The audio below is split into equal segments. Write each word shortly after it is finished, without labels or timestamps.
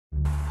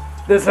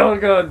this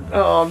Helga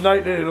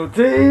nightly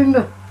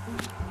routine.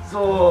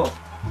 So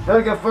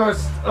Helga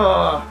first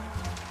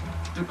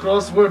do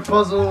crossword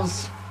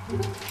puzzles.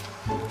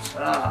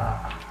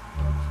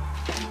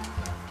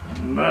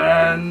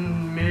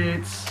 Man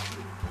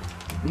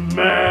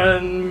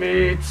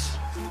meets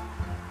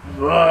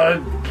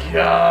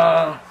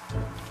vodka.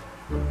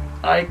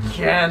 I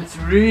can't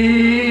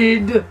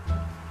read.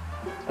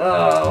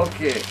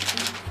 Okay.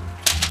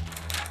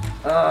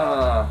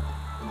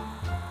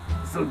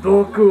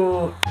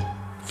 Sudoku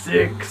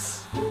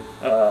 6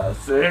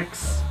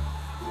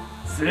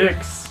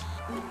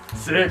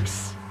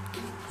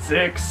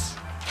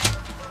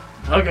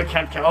 Helga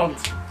can't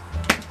count.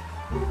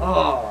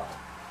 Oh,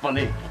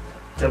 funny.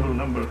 Devil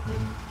number.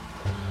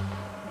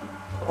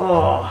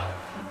 Oh,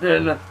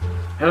 then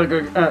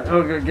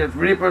Helga gets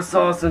Reaper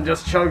sauce and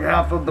just chug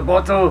half of the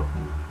bottle.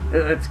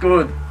 It's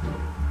good.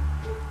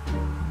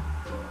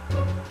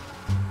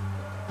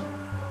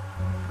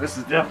 This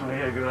is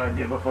definitely a good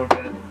idea before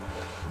bed.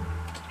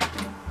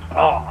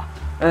 Oh,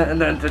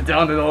 and then to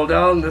down it all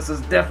down, this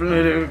is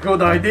definitely a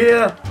good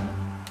idea.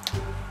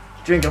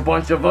 Drink a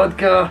bunch of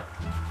vodka.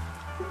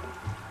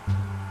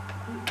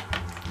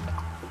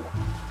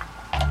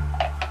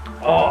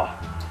 Oh,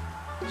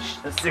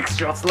 6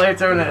 shots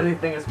later and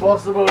anything is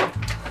possible.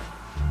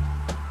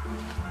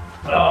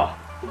 Oh,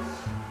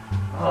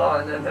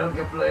 and then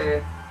Helga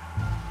play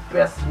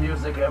best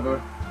music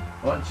ever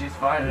once she's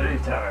finally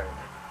tired.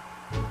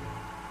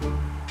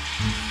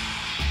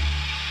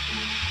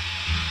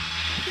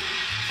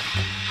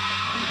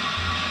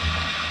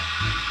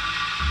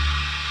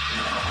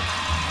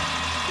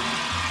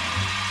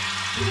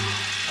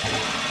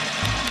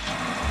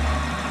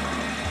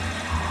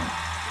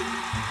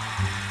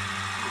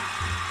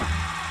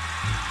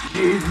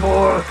 Need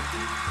more.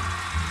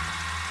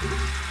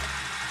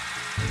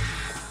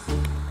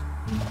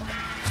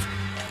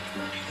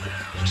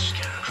 The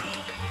Scarecrow.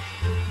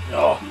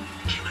 Oh.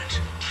 Kill it.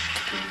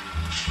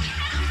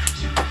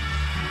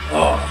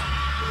 Oh.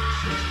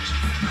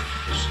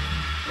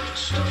 The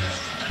stuff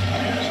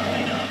that is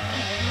made up.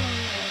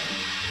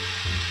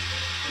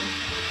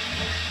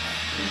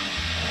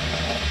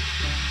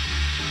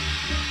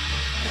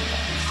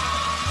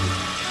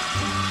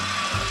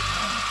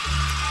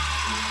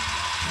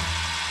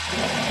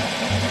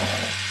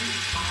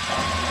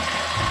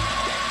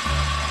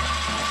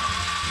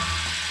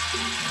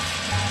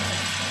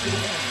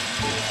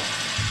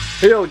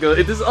 Helga,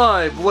 it is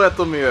I,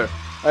 Vladimir.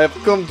 I have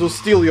come to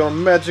steal your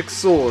magic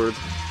sword.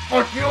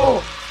 Fuck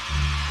you!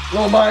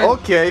 No mine.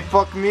 Okay,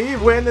 fuck me.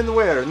 When and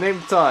where? Name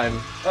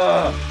time.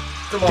 Tomorrow.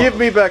 Give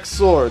me back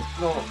sword.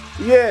 No.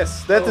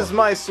 Yes, that No. is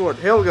my sword.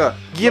 Helga,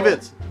 give No.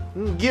 it.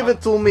 Give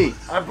it to me.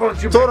 I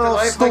brought you Turn back to off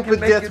life. stupid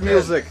death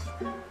music.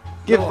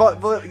 Give,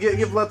 No.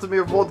 give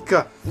Vladimir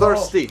vodka.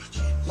 Thirsty.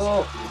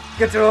 No.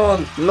 Get your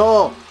own.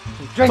 No.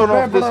 Drink Turn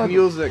bear off this blood.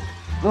 music.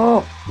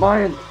 No.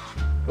 Mine.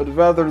 I'd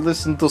rather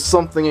listen to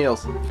something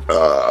else.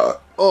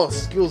 Oh,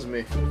 excuse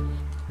me.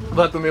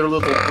 Vladimir,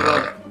 little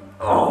blood.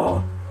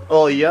 Oh.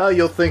 Oh yeah,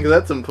 you think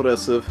that's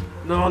impressive?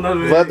 No, not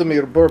really.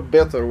 Vladimir burp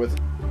better with.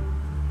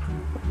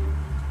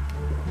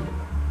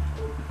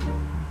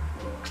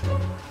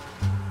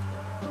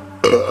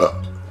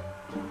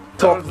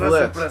 Top That's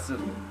that.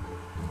 impressive.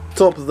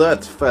 Top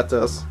that, fat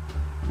ass.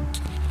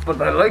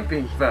 But I like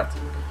being fat.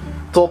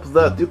 Top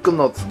that, you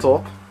cannot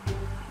top.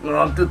 No,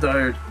 I'm too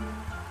tired.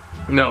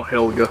 No,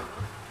 Helga.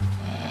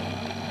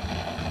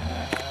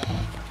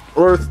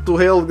 Earth to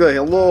Helga,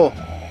 hello.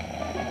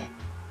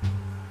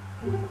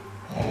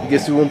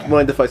 Guess you won't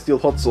mind if I steal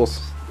hot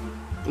sauce.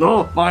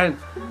 No, mine.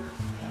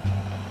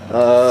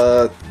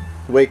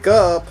 Wake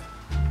up.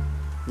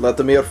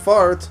 Vladimir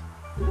fart.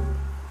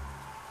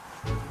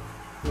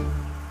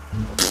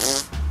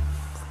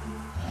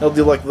 How do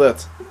you like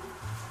that?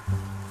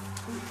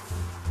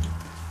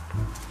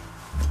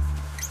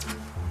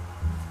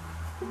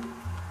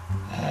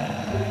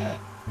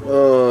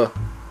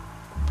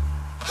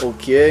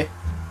 Okay.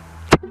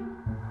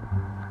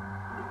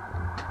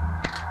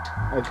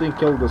 I think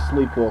Helga's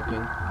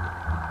sleepwalking.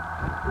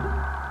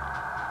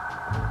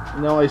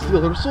 Now I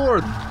steal her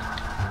sword!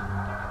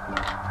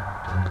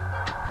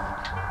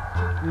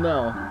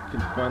 Now you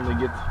can finally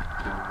get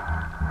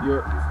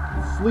your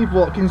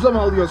sleepwalking.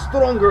 Somehow you're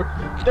stronger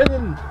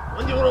than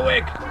when you were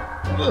awake!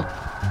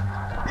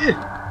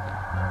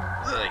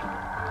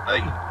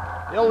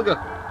 Helga,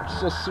 I'm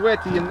so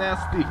sweaty and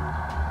nasty.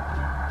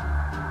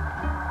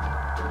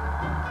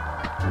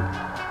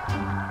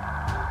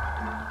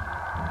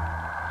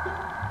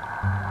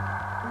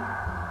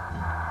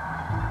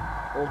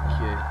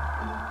 Okay.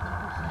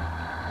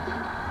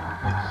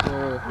 So,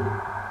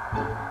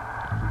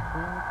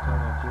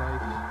 kind of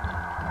light.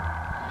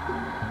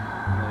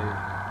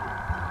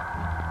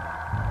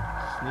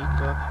 Sneak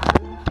up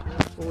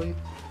carefully.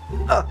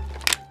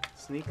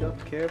 Sneak up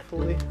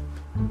carefully.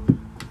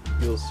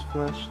 Use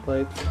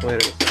flashlight.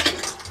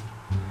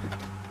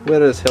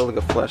 Where is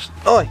Helga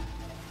flashlight? Oi!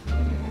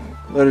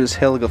 Where is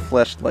Helga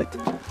flashlight?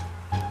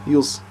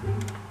 Use.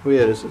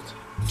 Where is it?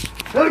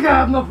 Helga,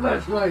 have no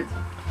flashlight.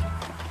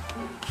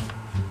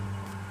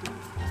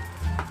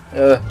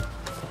 Aha!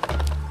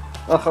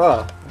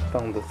 I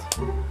found it.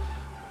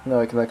 Now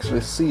I can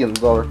actually see in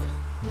the dark.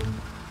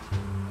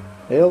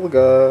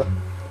 Helga!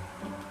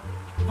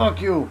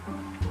 Fuck you!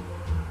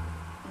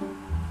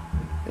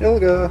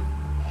 Helga!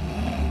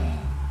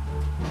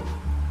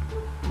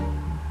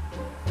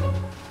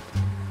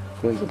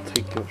 I'm going to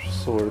take your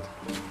sword.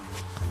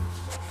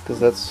 Because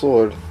that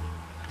sword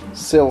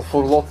sell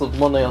for a lot of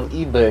money on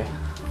eBay.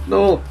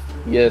 No!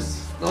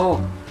 Yes.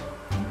 No!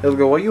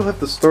 Helga, why you have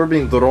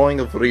disturbing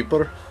drawing of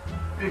Reaper?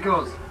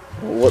 Because...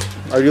 What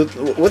are you?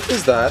 What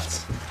is that?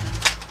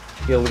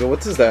 Helga,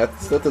 what is that?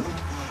 Is that a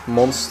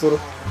monster?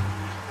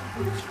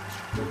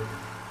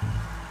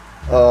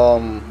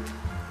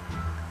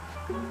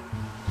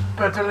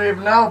 Better leave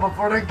now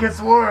before it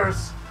gets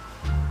worse!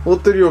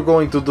 What are you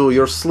going to do?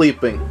 You're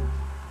sleeping.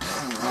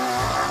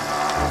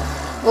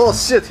 Oh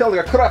shit,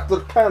 Helga, crap their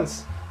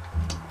pants!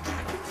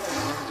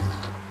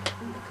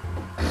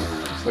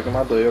 Looks like I'm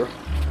out there.